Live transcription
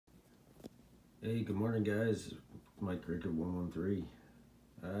Hey, good morning, guys. Mike Cricket 113.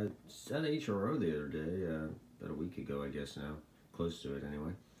 I was at HRO the other day, about a week ago, I guess now, close to it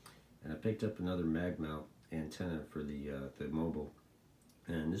anyway. And I picked up another mag mount antenna for the mobile.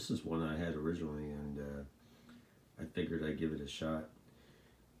 And this is one I had originally, and I figured I'd give it a shot.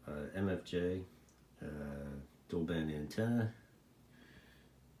 MFJ dual band antenna,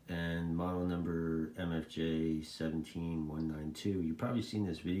 and model number MFJ-1729. You've probably seen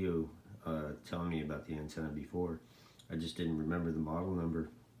this video telling me about the antenna before. I just didn't remember the model number.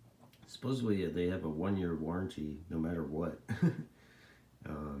 Supposedly they have a 1-year warranty no matter what.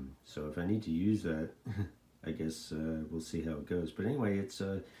 So if I need to use that, I guess we'll see how it goes. But anyway, it's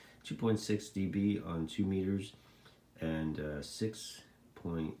 2.6 dB on 2 meters and 6.3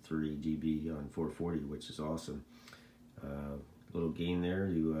 dB on 440, which is awesome. Little gain there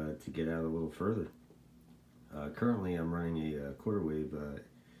to get out a little further. Currently I'm running a quarter wave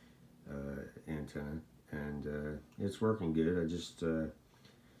antenna, and it's working good. I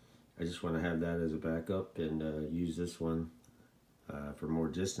just want to have that as a backup and use this one for more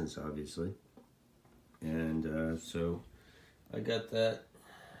distance, obviously. And so I got that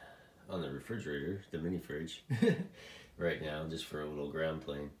on the refrigerator, the mini fridge, right now, just for a little ground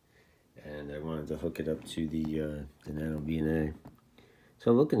plane. And I wanted to hook it up to the Nano VNA.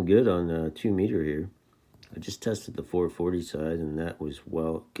 So looking good on 2 meter here. I just tested the 440 side, and that was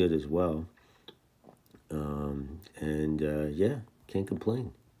good as well. Yeah, can't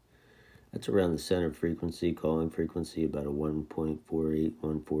complain. That's around the center frequency, calling frequency, about a 1.48,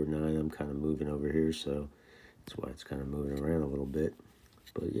 149. I'm kind of moving over here, so that's why it's kind of moving around a little bit.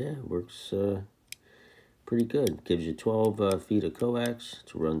 But yeah, it works pretty good. Gives you 12 feet of coax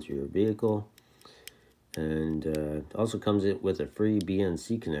to run through your vehicle. And also comes in with a free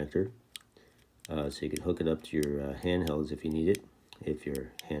BNC connector. So you can hook it up to your handhelds if you need it, if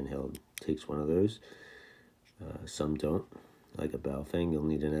your handheld takes one of those. Some don't. Like a Baofeng, you'll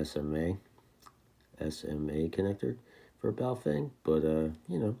need an SMA connector for a Baofeng. But,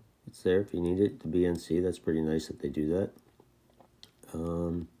 you know, it's there if you need it. The BNC, that's pretty nice that they do that.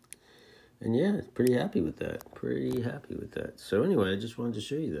 And yeah, pretty happy with that. So anyway, I just wanted to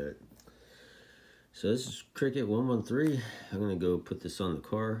show you that. So this is Cricket 113. I'm going to go put this on the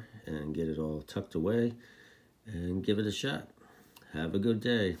car and get it all tucked away and give it a shot. Have a good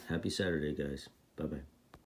day. Happy Saturday, guys. Bye-bye.